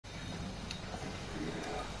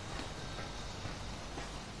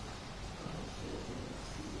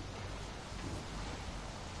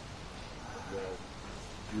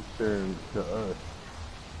turn to us.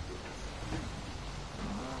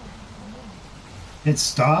 It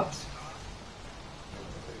stopped.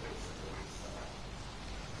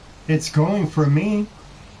 It's going for me.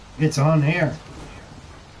 It's on air.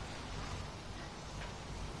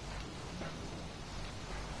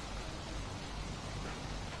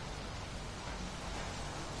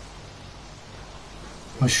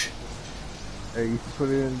 Push. Hey, you should put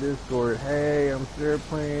it in Discord. Hey, I'm share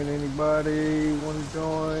playing. Anybody want to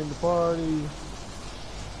join the party?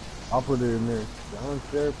 I'll put it in there. I'm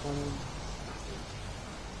share playing.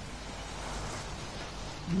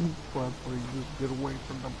 Just get away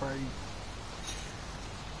from the base.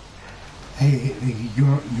 Hey, you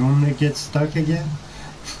want me to get stuck again?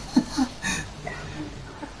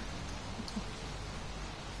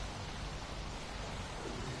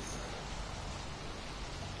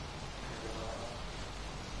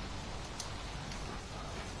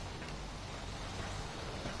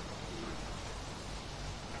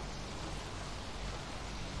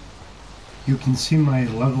 You can see my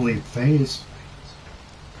lovely face.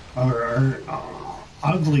 Or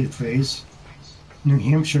ugly face. New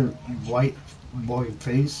Hampshire white boy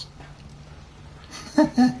face.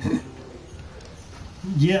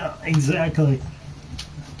 Yeah, exactly.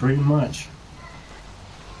 Pretty much.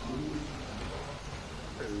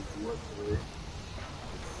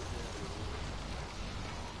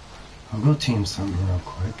 I'll go team something real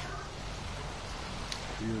quick.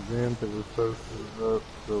 The event that was posted up,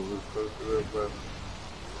 so it was posted up by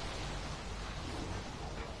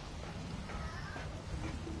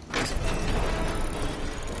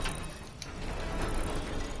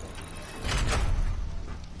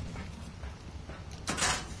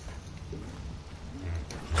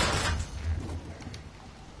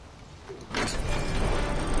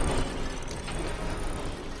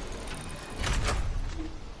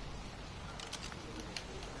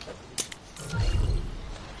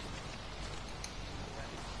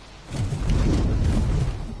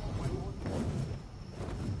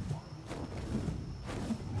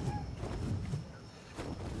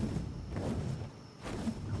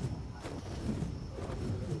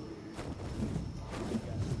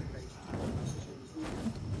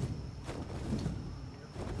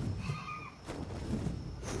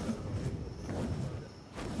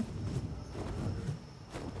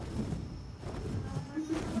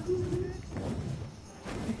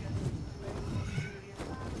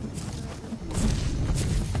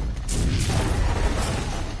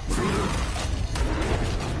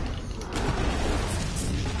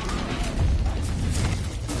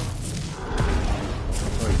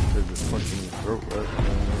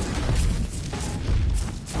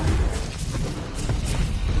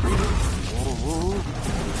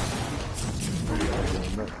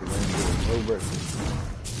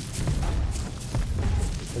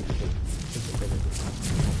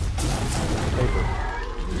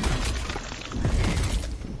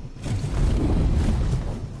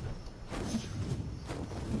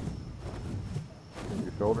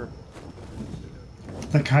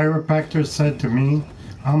The chiropractor said to me,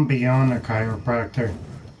 I'm beyond a chiropractor.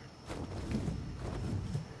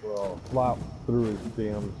 Well, Flop threw his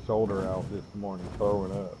damn shoulder out this morning,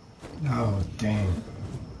 throwing up. Oh, dang.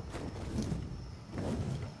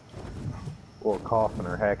 Or coughing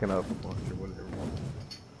or hacking up a bunch or whatever.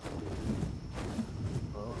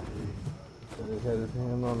 Well, he had his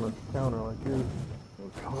hand on the counter like this.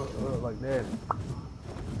 Like that.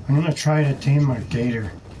 I'm gonna try to tame my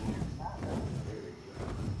gator.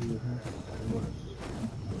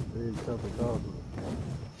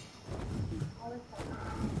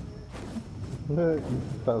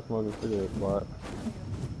 Stop smoking cigarettes, Flop.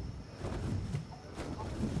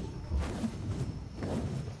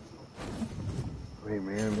 Hey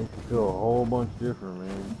man, it makes you feel a whole bunch different,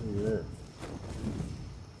 man. Look at that.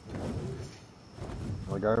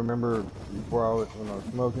 Like I remember before when I was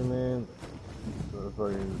smoking, man, so if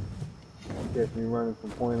I catch me running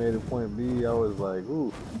from point A to point B, I was like,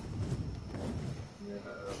 ooh. Yeah.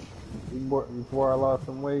 Before I lost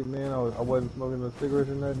some weight, man, I wasn't smoking no cigarettes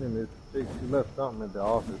or nothing, and this chick, she left something at the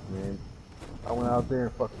office, man. I went out there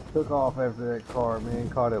and fucking took off after that car, man.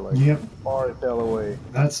 Caught it like far as hell away.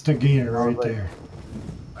 That's the gator right there.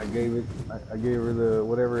 I gave her the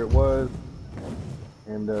whatever it was,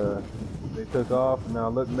 and they took off. And I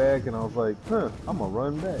looked back, and I was like, huh, I'm gonna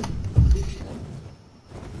run back.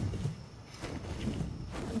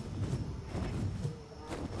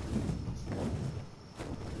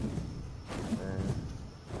 Man,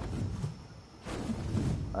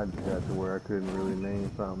 I just got to where I couldn't really name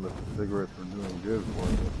something that the cigarettes were doing good for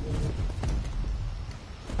me.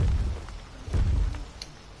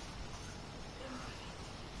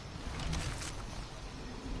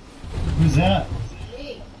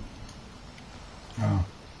 Oh.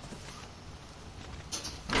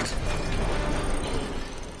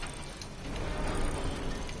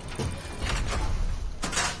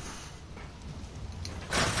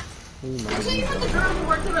 I tell you about the girl who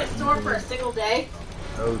worked at my store for a single day?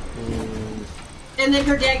 Okay. And then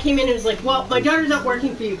her dad came in and was like, well, my daughter's not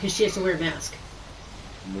working for you because she has to wear a mask.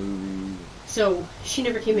 Movies. So she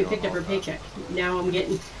never came and picked up her paycheck. Now I'm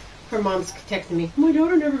getting, her mom's texting me, my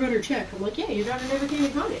daughter never got her check. I'm like, yeah, your daughter never came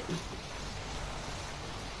and got it.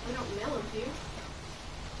 I don't mail them to you.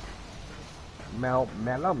 Mail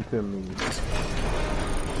them to me.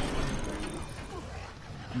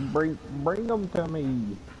 Bring them to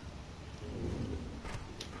me.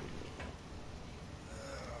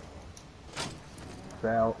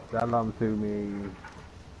 Sell them to me.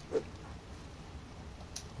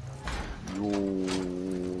 Yo.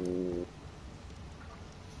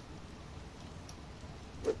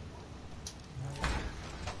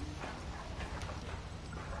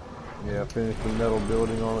 Yeah, finish the metal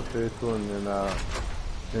building on official, and then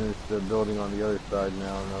finish the building on the other side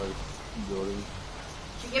now. Another building.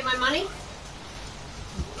 Did you get my money?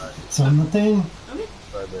 It's on the thing. Okay.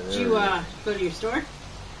 Did you go to your store?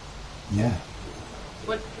 Yeah.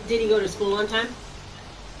 What, did he go to school on time?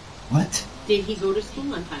 What? Did he go to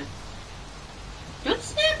school on time? Don't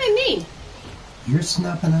snap at me. You're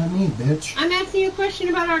snapping at me, bitch. I'm asking you a question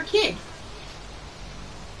about our kid.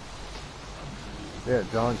 Yeah,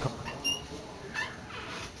 John.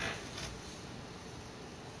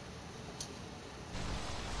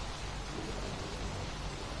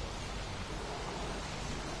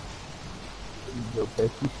 Yo,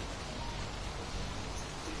 Becky.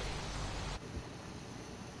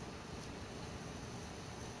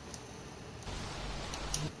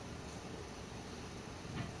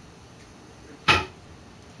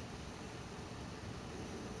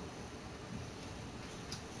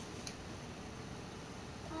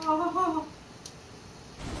 Oh.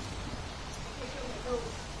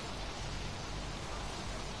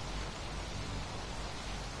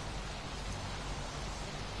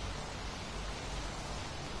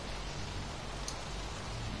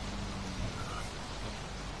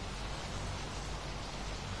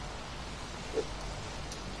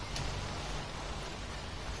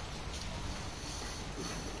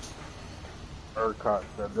 ERCOT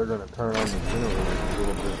said they're going to turn on the generator a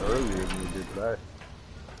little bit earlier than we did today.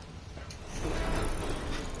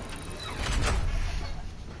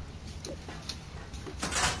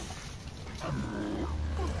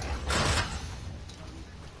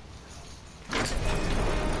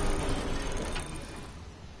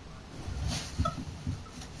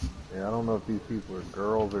 Yeah, I don't know if these people are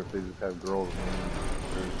girls or if they just have girls' names.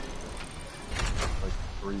 There's like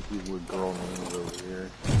 3 people with girl names over here.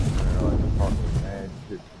 They're like talking mad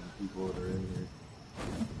shit to the people that are in here.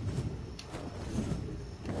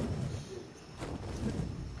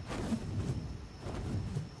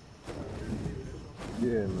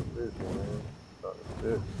 Yeah, in the fish, man. Talking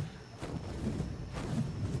shit.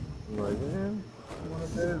 I'm like, man, I want a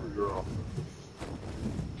dead girl.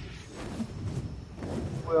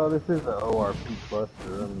 Well, this is an ORP cluster,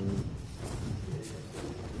 I mean.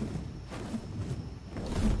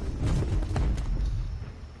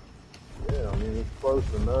 Yeah, I mean, it's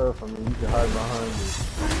close enough. I mean, you can hide behind it.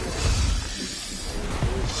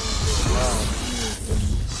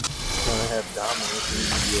 Trying to have dominance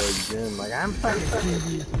in the gym. Like, I'm fucking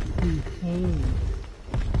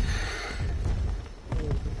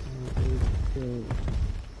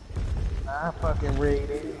I fucking raid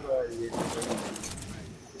anybody.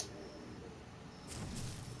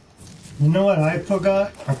 You know what I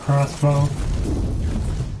forgot? A crossbow.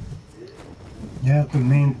 Yeah, the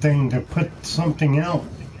main thing to put something out.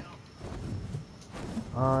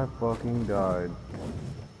 I fucking died.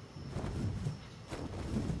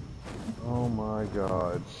 Oh my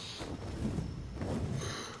god.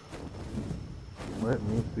 Let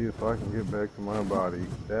me see if I can get back to my body.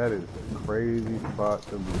 That is a crazy spot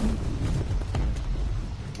to be.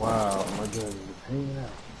 Wow, my gun is just hanging out.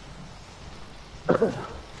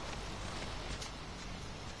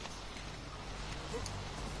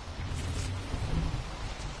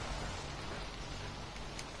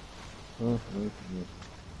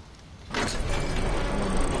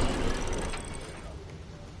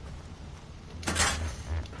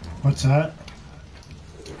 What's that?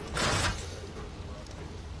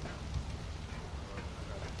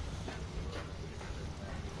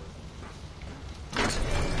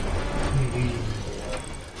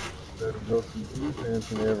 Better go through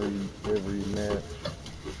defense in every match.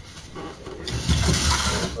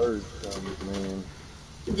 First comes, man.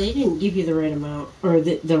 They didn't give you the right amount, or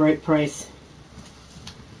the right price.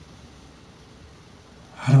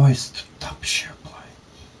 How do I stop share play?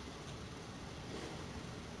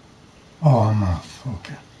 Oh, I'm off.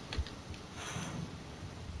 Okay.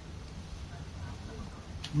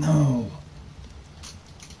 No.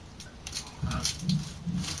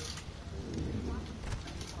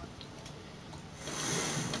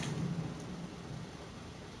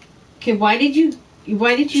 Okay, why did you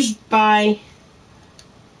buy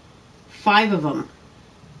 5 of them?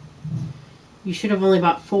 You should have only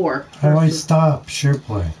bought 4. How do I stop share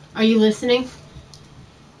play? Are you listening?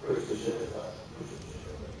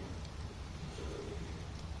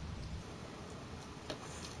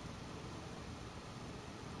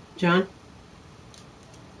 John?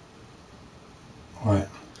 What?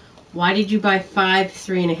 Why did you buy 5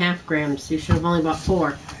 3.5 grams? You should have only bought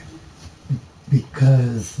 4.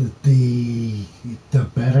 Because the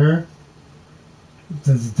better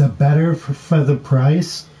for the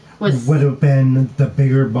price would have been the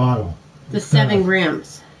bigger bottle. The 7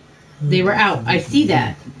 grams. They were out. I see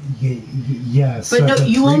that. Yes. But no,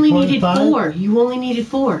 you only needed 4. You only needed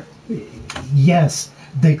 4. Yes.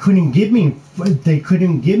 They couldn't give me 4.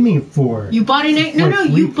 You bought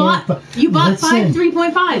you bought 5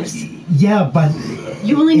 3.5s. Yeah, but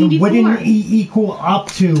you only needed 4. It wouldn't equal up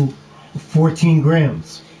to 14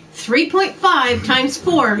 grams. 3.5 times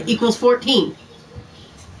 4 equals 14.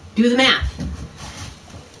 Do the math.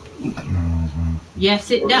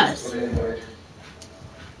 Yes, it does.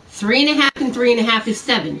 3.5 and 3.5 is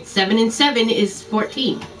 7. 7 and 7 is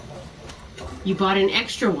 14. You bought an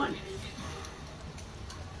extra one.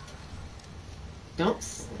 Don't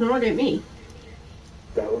snort at me.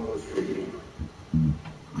 That one was for you.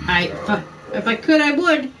 If I could, I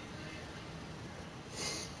would.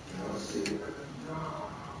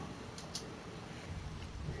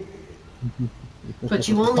 But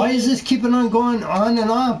you only. Why is this keeping on going on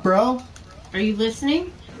and off, bro? Are you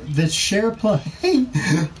listening? The share play.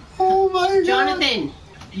 Oh my God. Jonathan,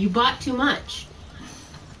 you bought too much.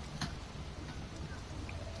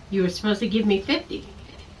 You were supposed to give me 50.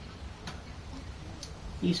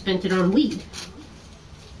 You spent it on weed.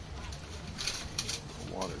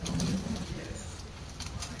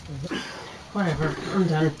 Whatever, I'm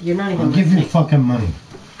done. You're not even I'll give you fucking money.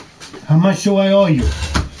 How much do I owe you?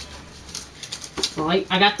 Well,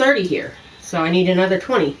 I got 30 here, so I need another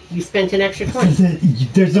 20. You spent an extra 20.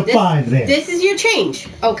 There's a 5 there. This is your change.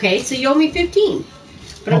 Okay, so you owe me 15.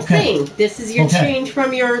 But I'm saying, this is your change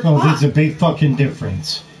from your Oh, there's a big fucking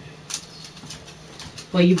difference.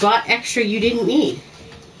 Well, you bought extra you didn't need.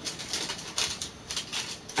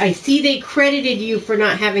 I see they credited you for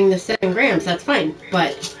not having the 7 grams. That's fine.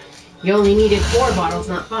 But you only needed 4 bottles,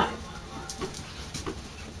 not 5.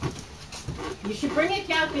 You should bring a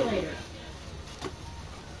calculator.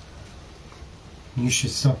 You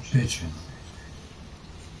should stop bitching.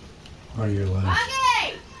 Or your life.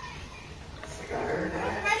 Okay.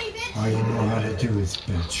 All you know how to do is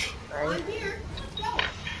bitch. I'm here. Go.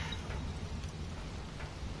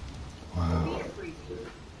 Wow.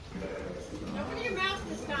 Open your mouth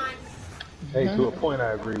this time. Hey, to a point,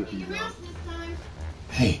 I agree with Open you. your mouth this time.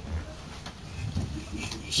 Hey.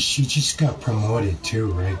 She just got promoted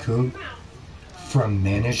too, right, Coop? From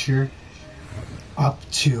manager up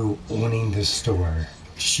to owning the store.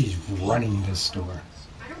 She's running the store.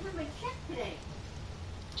 I don't have my check today.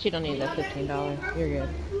 She don't need that $15. You're good.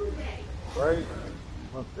 Right?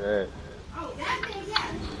 What's that? Oh, that day,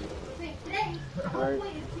 yes. Today, the whole Right.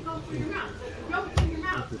 point is to go through your mouth. So don't open your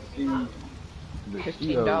mouth. To see the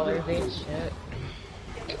 $15 ain't shit.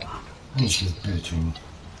 And she's bitching.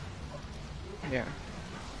 Yeah.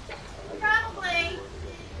 Probably.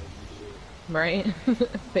 Right?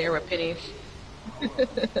 They are with pennies. We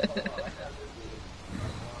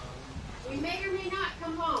may or may not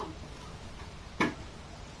come home.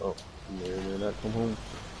 Oh, may or may not come home.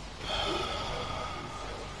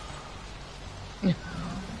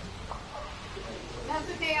 That's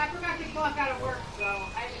okay. I forgot to clock out of work, so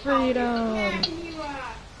I just Freedom. Yeah, can you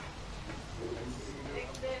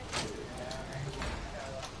fix this?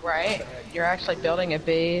 Right? You're actually building a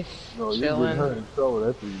base, No, you chilling. get her in trouble.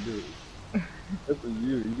 That's what you do. That's what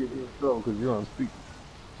you do. You get me in trouble because you're on speaker.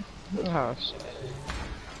 Oh, shit.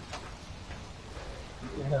 You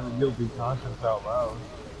can't have a guilty conscience out loud.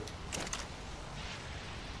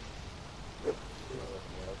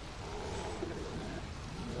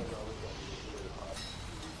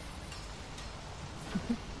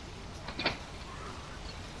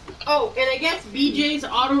 Oh, and I guess BJ's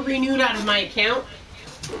auto-renewed out of my account.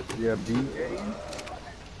 Yeah, BA.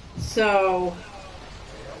 So,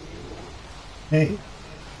 Hey.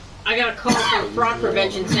 I got a call from fraud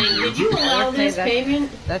prevention saying, did you allow this payment?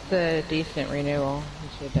 That's a decent renewal. You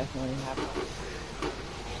should definitely have one.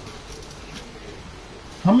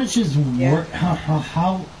 How much is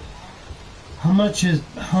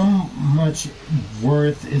how much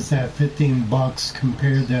worth is that $15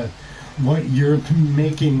 compared to what you're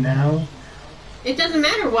making now? It doesn't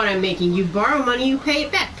matter what I'm making. You borrow money, you pay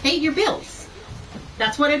it back. Pay your bills.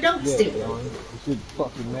 That's what adults do. It should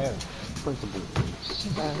fucking matter. Principle.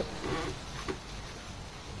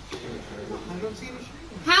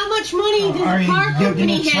 How much money does the car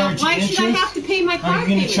company have? Why should I have to pay my car Are you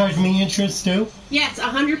going to payments? charge me interest too? Yes,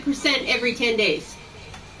 100% every 10 days.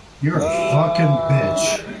 You're a fucking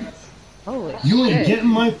bitch. Holy You ain't shit. getting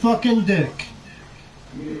my fucking dick.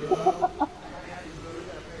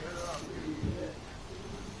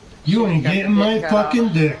 You ain't getting my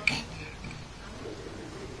fucking dick.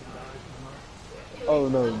 Oh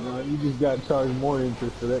no, you just got charged more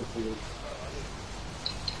interest for that shit.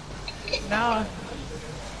 No.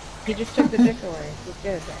 He just took the dick away. He's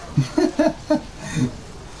good.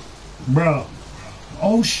 Bro.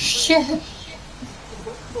 Oh shit.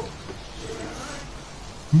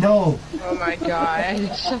 No. Oh my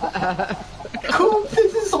god. Shut up. Cool,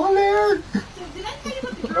 this is on air.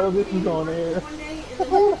 Oh, this is on air.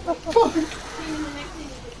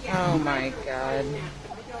 Oh my god.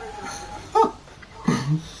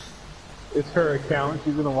 It's her account.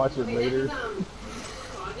 She's gonna watch it later.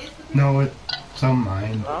 No, it's on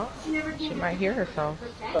mine. Well, she might hear herself.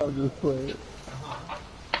 I'm just playing.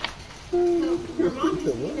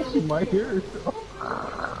 She might hear herself.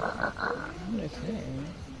 I'm just saying.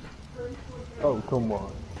 Oh, come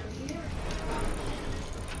on.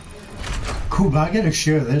 Cool, but I gotta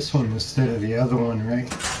share this one instead of the other one, right?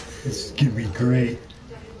 It's gonna be great.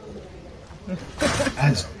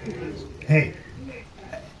 As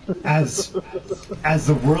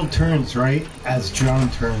the world turns, right? As John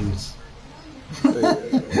turns.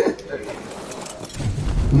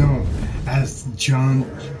 No, as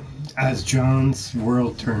John's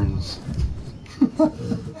world turns.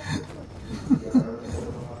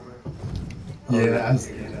 Yeah,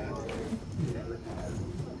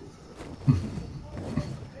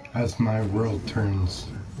 as my world turns.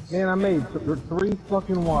 Man, I made 3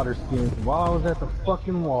 fucking water skins while I was at the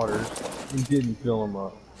fucking waters and didn't fill them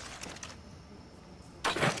up.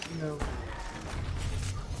 You know.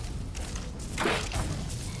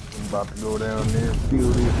 I'm about to go down there and fill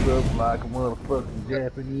this up like a motherfucking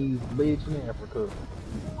Japanese bitch in Africa.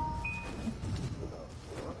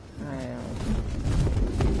 I know.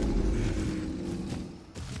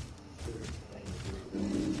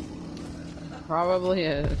 Probably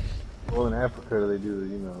is. Well, in Africa, they do,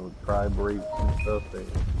 you know, tribe rapes and stuff. The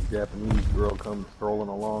Japanese girl comes strolling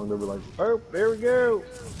along, they'll be like, oh, there we go.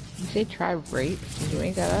 You say tribe rape? Did you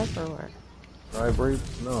make that up or what? Tribe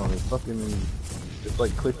rapes? No, they fucking, it's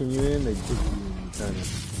like clicking you in, they kick you in, kind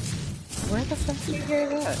of. Where the fuck did you hear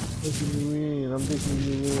that? Clicking you in, I'm kicking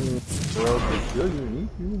you in. Or else they kill you and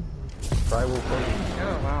eat you. Tribal fucking,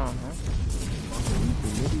 Oh wow.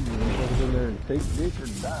 eat you, nigga. You come in there and take dick or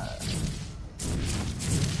die.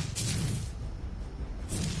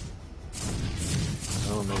 I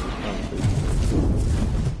don't know what conversation.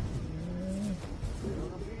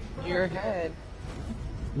 Your head.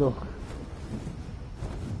 No.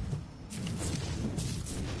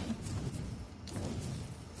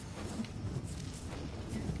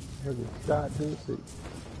 There's a shot to the sea.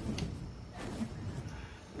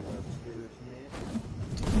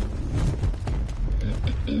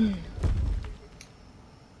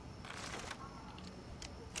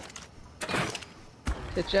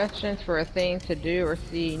 Suggestions for a thing to do or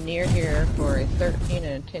see near here for a 13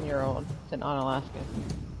 and a 10-year-old. It's in Alaska.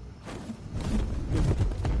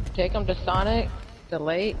 Take them to Sonic, the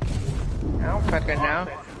lake. I don't fucking know.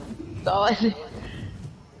 That's all I do.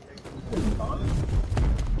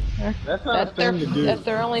 That's not a thing to do. That's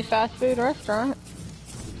their only fast food restaurant.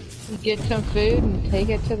 You get some food and take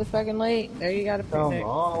it to the fucking lake. There you got a picnic.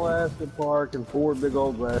 On Alaska Park and 4 big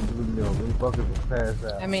old glasses of milk. Them fuckers will pass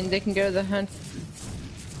out. I mean, they can go to the Hunts.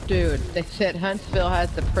 Dude, they said Huntsville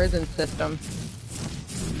has the prison system.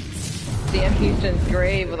 Sam Houston's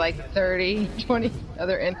grave with like 30, 20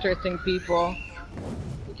 other interesting people.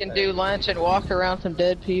 You can do lunch and walk around some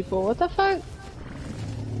dead people. What the fuck?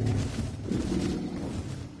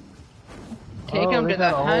 Take them to the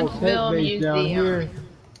Huntsville Museum.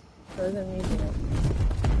 Prison Museum.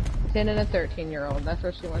 10 and a 13-year-old. That's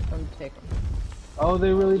where she wants them to take them. Oh,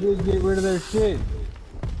 they really did get rid of their shit.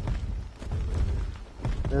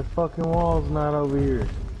 Their fucking wall's not over here.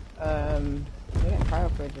 They got cryo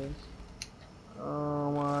fridges.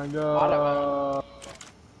 Oh my god. A lot of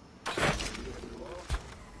them.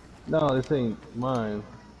 No, this ain't mine.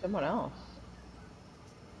 Someone else.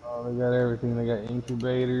 Oh, they got everything. They got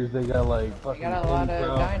incubators. They got like We fucking got a lot of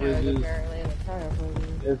crowd dinos fridges. apparently in the cryo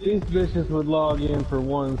fridges. If these bitches would log in for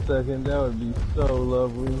 1 second, that would be so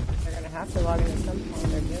lovely. They're gonna have to log in at some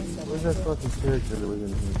point. They're doing Where's something. that fucking character that was in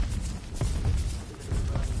here?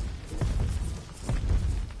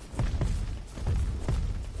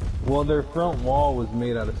 Well, their front wall was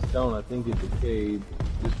made out of stone. I think it decayed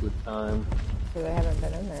just with time. So they haven't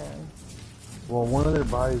been in there then. Well, one of their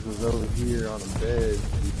bodies was over here on a bed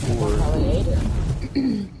before. Probably ate it.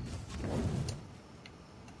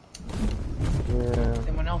 Yeah.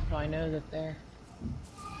 Someone else probably knows it there.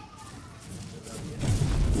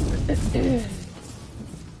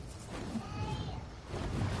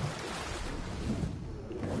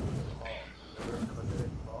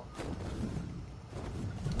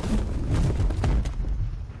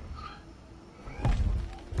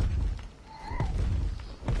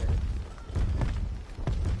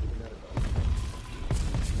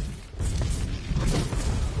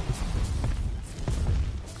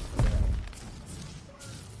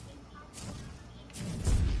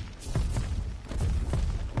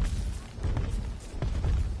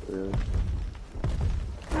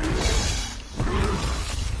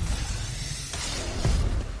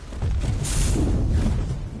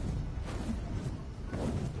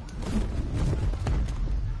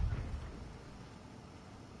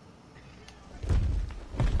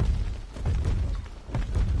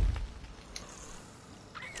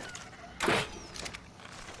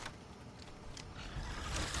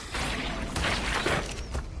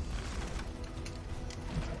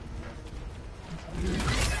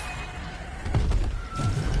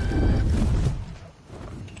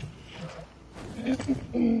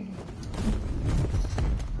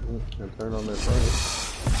 Turn on their phone.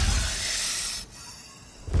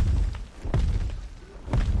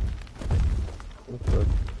 What's the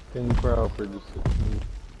thin crowd for just 6 minutes?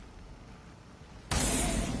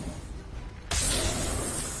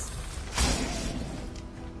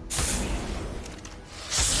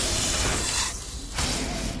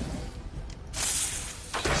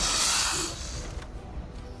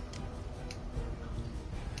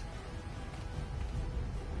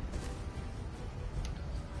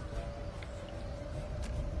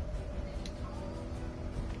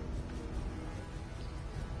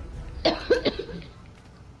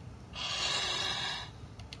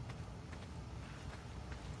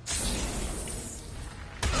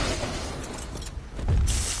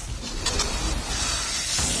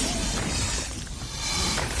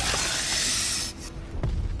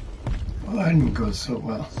 Well, that didn't go so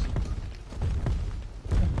well.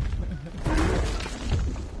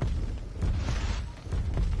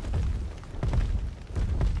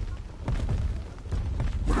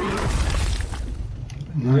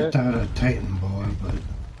 Knocked out a Titan boy, but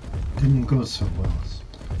didn't go so well.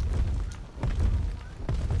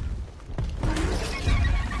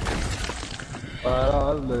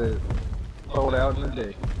 $5, but it sold out in a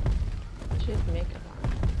day. Just make it on.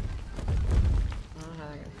 I don't know how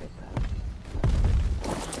they're gonna fix that.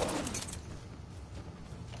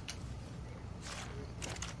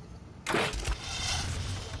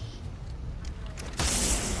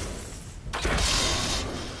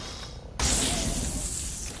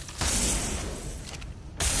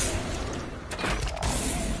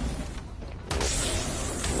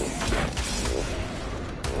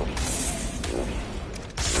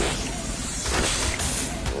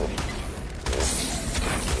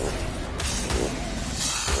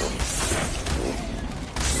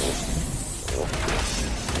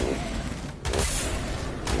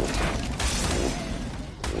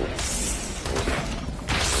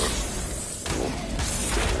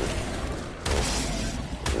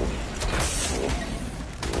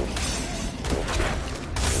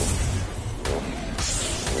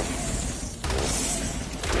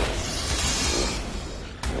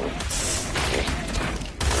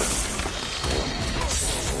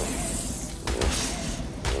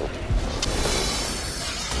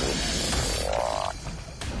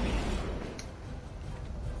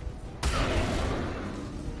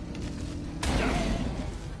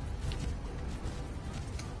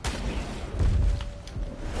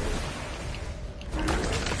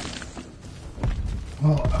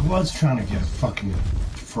 Well, I was trying to get a fucking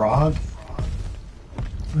frog.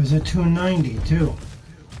 It was at 290 too.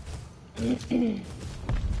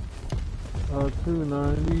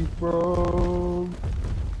 290, bro.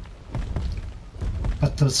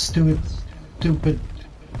 But those stupid.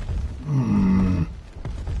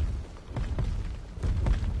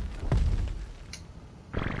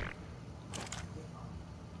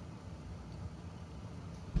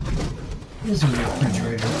 Here's a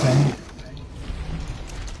refrigerator thing.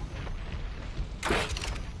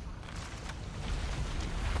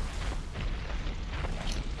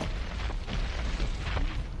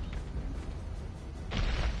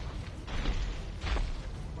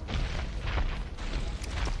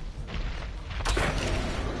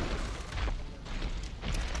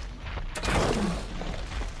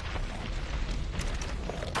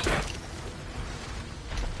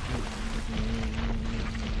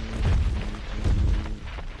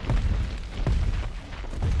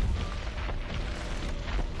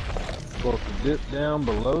 Supposed to dip down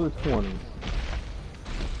below the 20s.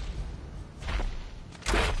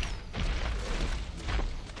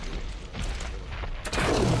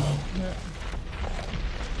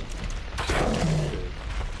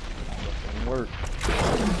 Doesn't work.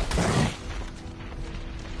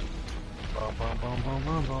 Bum, bum, bum, bum,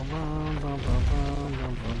 bum, bum, bum, bum, bum,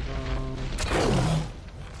 bum, bum, bum.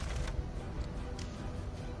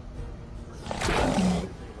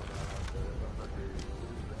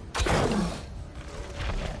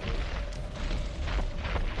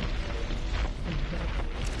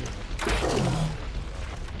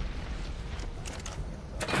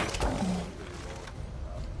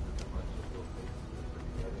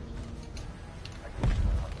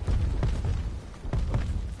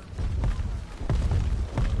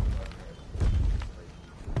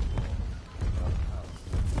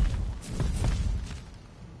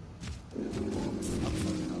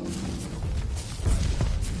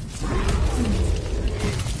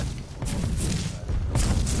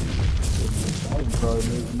 Probably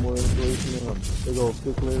make more inflation than a big old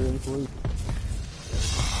 6-layer inflation.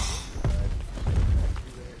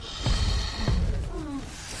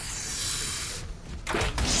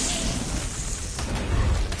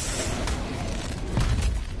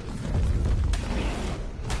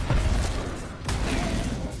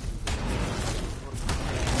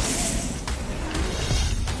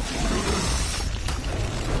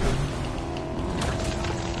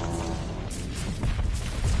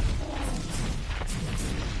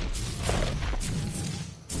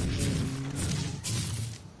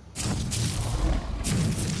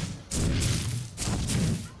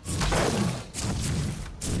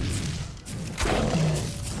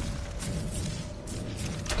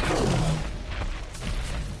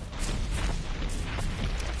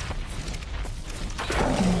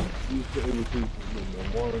 These every piece is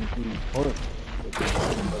 1, 2 punch.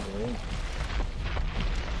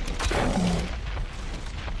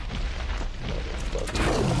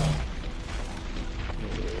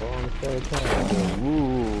 Long time.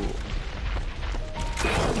 Woo.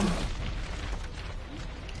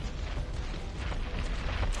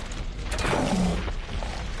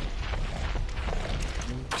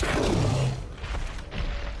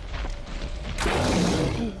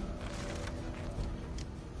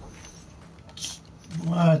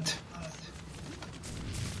 What?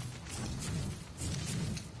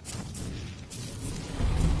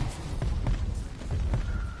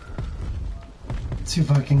 Let's see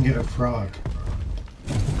if I can get a frog.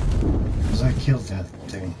 Because I killed that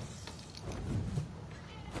thing.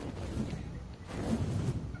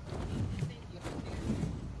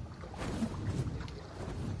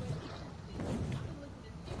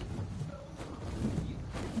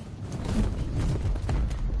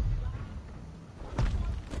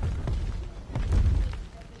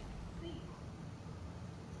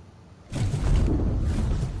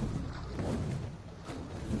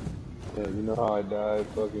 Yeah, you know how I died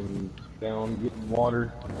fucking down getting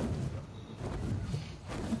water?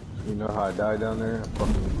 You know how I died down there? I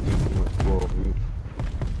fucking went spoiled meat.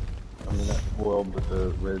 I mean, not spoiled, but the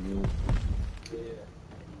red meat.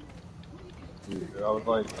 Dude, I was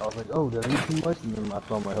like, oh, did I eat too much? And then I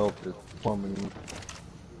saw my health just plummeting.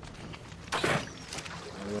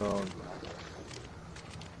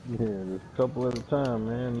 Yeah, just a couple at a time,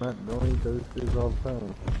 man. Don't eat those shits all the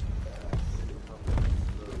time.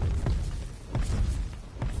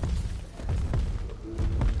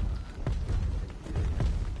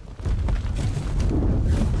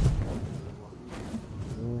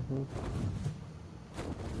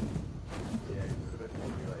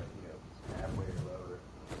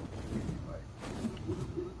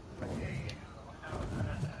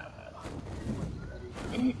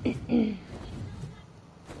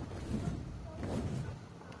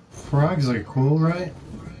 Frogs are cool, right?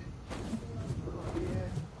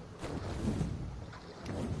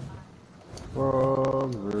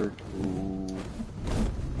 Frogs are cool.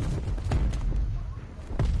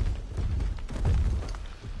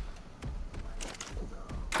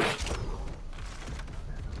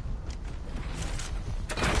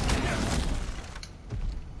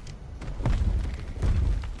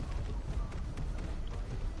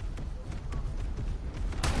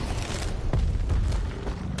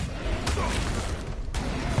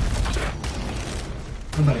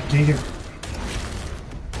 What about a gator?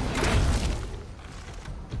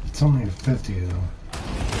 It's only a 50 though.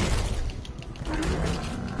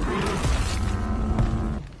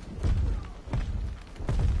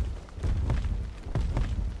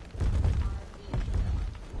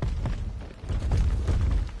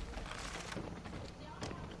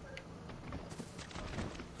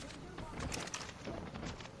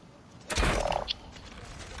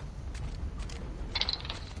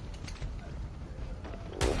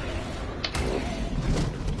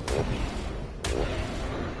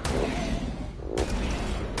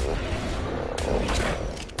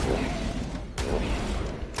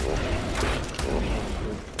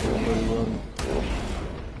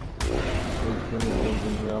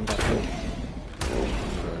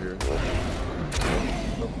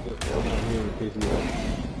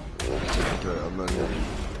 Okay, I'm not here.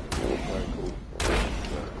 Alright, cool.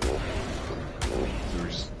 So we're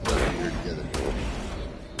just not here together.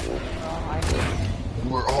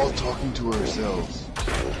 We're all talking to ourselves.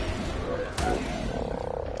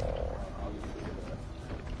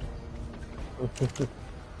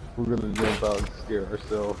 We're gonna jump out and scare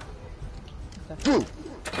ourselves. Boom!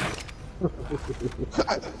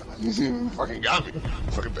 You fucking got me,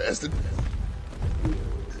 fucking bastard.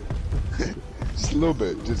 Just a little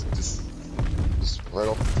bit, just right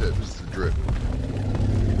off the tip, just a drip.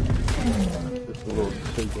 Just a little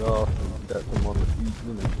shake it off and got some on the feet,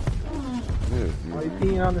 you know. Yeah, Why you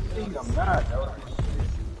peeing on the seat? I'm not.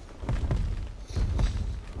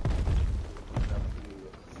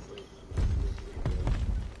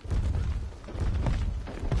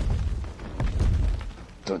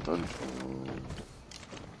 Dun dun.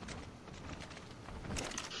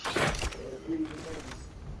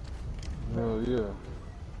 Oh yeah.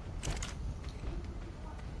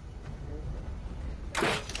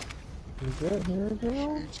 Is that here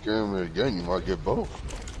girl? You scare me again, you might get both.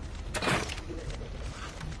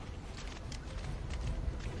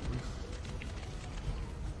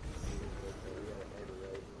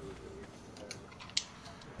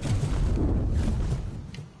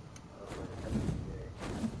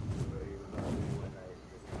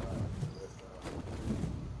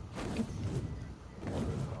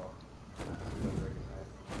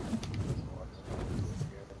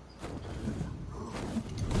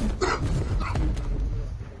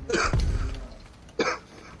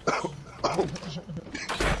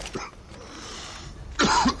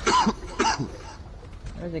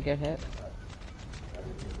 That was a good hit.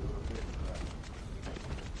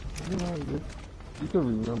 You know, you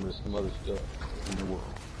can remember some other stuff in the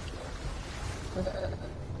world.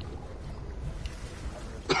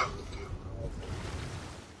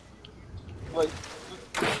 Like,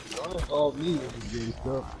 don't all me with this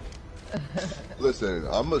stuff. Listen,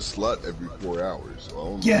 I'm a slut every 4 hours, so I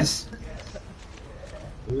don't Yes!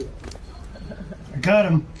 I got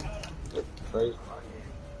him. Right?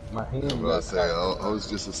 My hand. I'm about to say, I was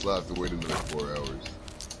just a slut to wait another 4 hours.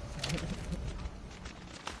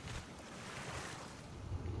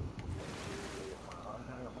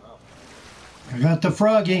 I got the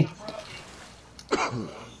froggy.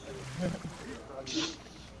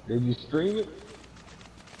 Did you stream it?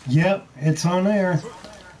 Yep, it's on there.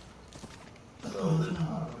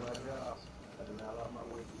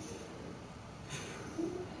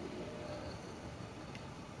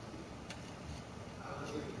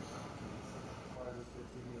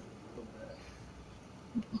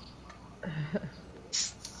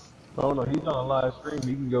 Oh no, he's on a live stream.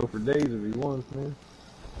 He can go for days if he wants, man.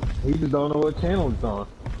 He just don't know what channel it's on.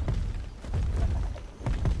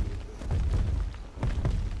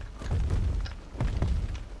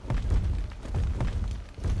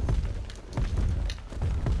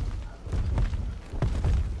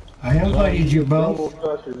 I invited you both.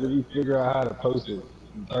 If you figure out how to post it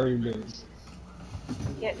in 30 minutes.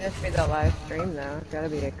 It can't just be the live stream though. It's gotta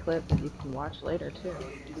be a clip that you can watch later too.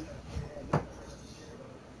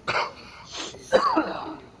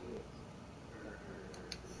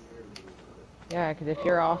 Yeah, because if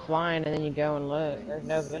you're offline and then you go and look, there's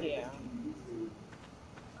no video.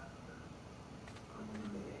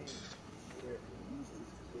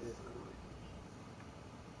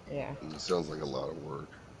 Yeah, It sounds like a lot of work.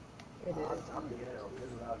 it is.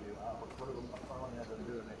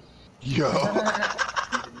 Yo!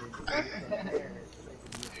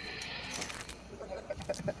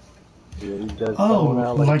 Yeah, he does Oh, phone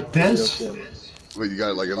out like this? Wait, you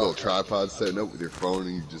got like a little tripod setting up with your phone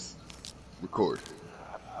and you just record.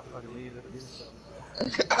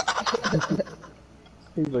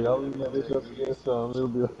 He's like, I'll leave that bitch up against it'll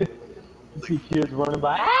be like, you see kids running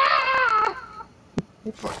by. Ah!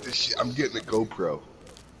 Fuck this shit, I'm getting a GoPro.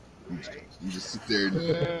 You just sit there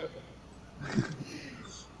and...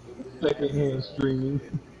 Secondhand streaming.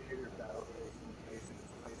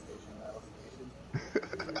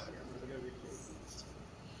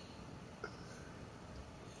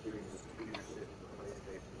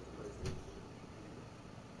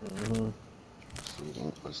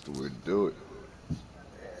 That's the way to do it.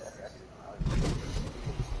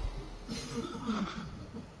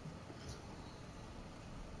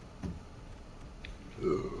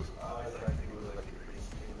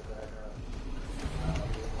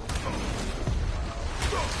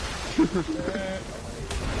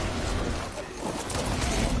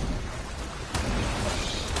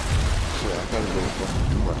 Yeah, I gotta go fucking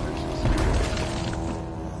do my missions.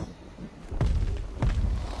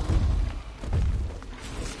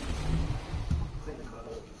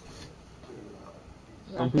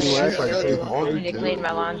 I'm And people act like It they wants me to too. clean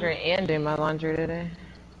my laundry and do my laundry today.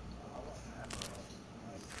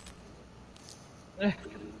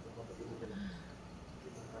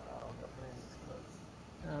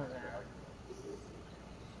 Oh no.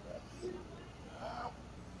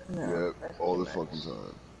 No, Yep, that's all too the much. fucking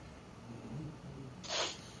time.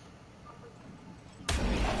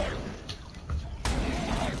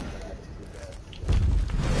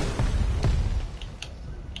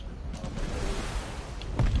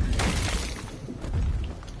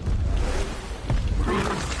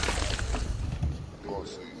 Oh,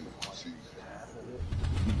 see,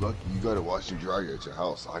 you lucky you got a washer and dryer at your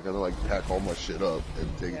house. I gotta like pack all my shit up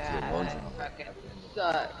and take it to the God, laundry. that fucking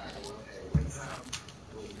sucks.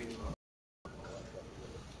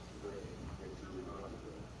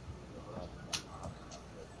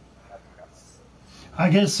 I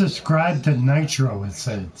get subscribed to Nitro, it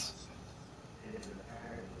says.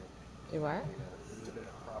 Do what?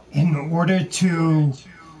 In order to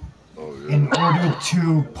Oh in yeah. order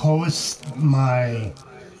to post my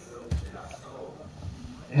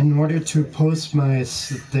in order to post my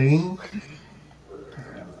thing,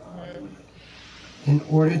 Mm-hmm. in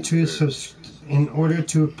order to Okay. in order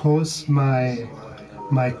to post my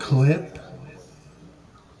clip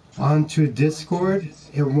onto Discord,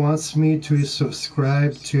 it wants me to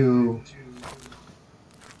subscribe to.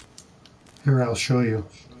 Here, I'll show you.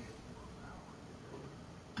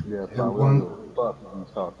 Yeah, It probably don't give want a fuck if you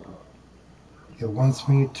talking. it wants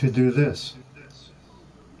me to do this.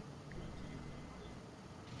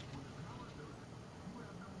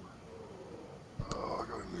 Oh, I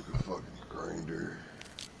gotta make a fucking grinder.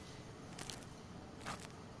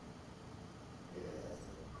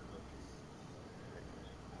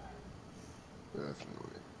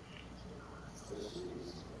 Definitely.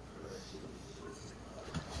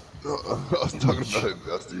 No, I was talking about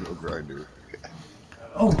investing in a grinder.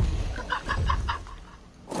 Oh,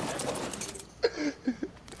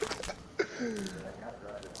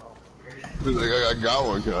 But like, I got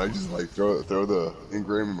one. Can I just like throw the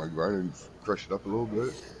engram in my grinder and crush it up a little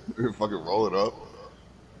bit and fucking roll it up?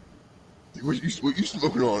 What you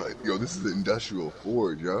smoking on? Yo, this is the industrial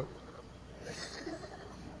forge, yo.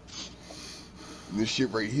 And this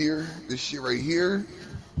shit right here,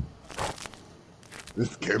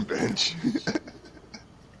 this chem bench.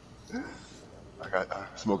 I'm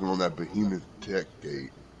smoking on that behemoth tech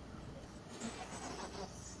gate.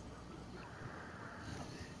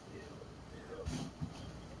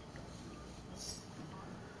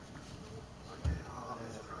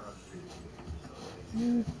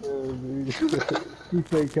 He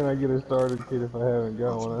said, "Can I get a starter kit if I haven't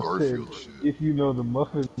got On some one?" I said, Garfield shit. "If you know the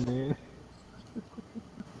muffin man."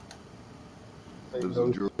 Say Lives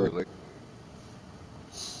in no, Drury sir. Lake.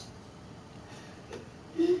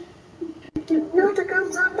 No te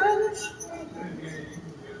cansa, Palace?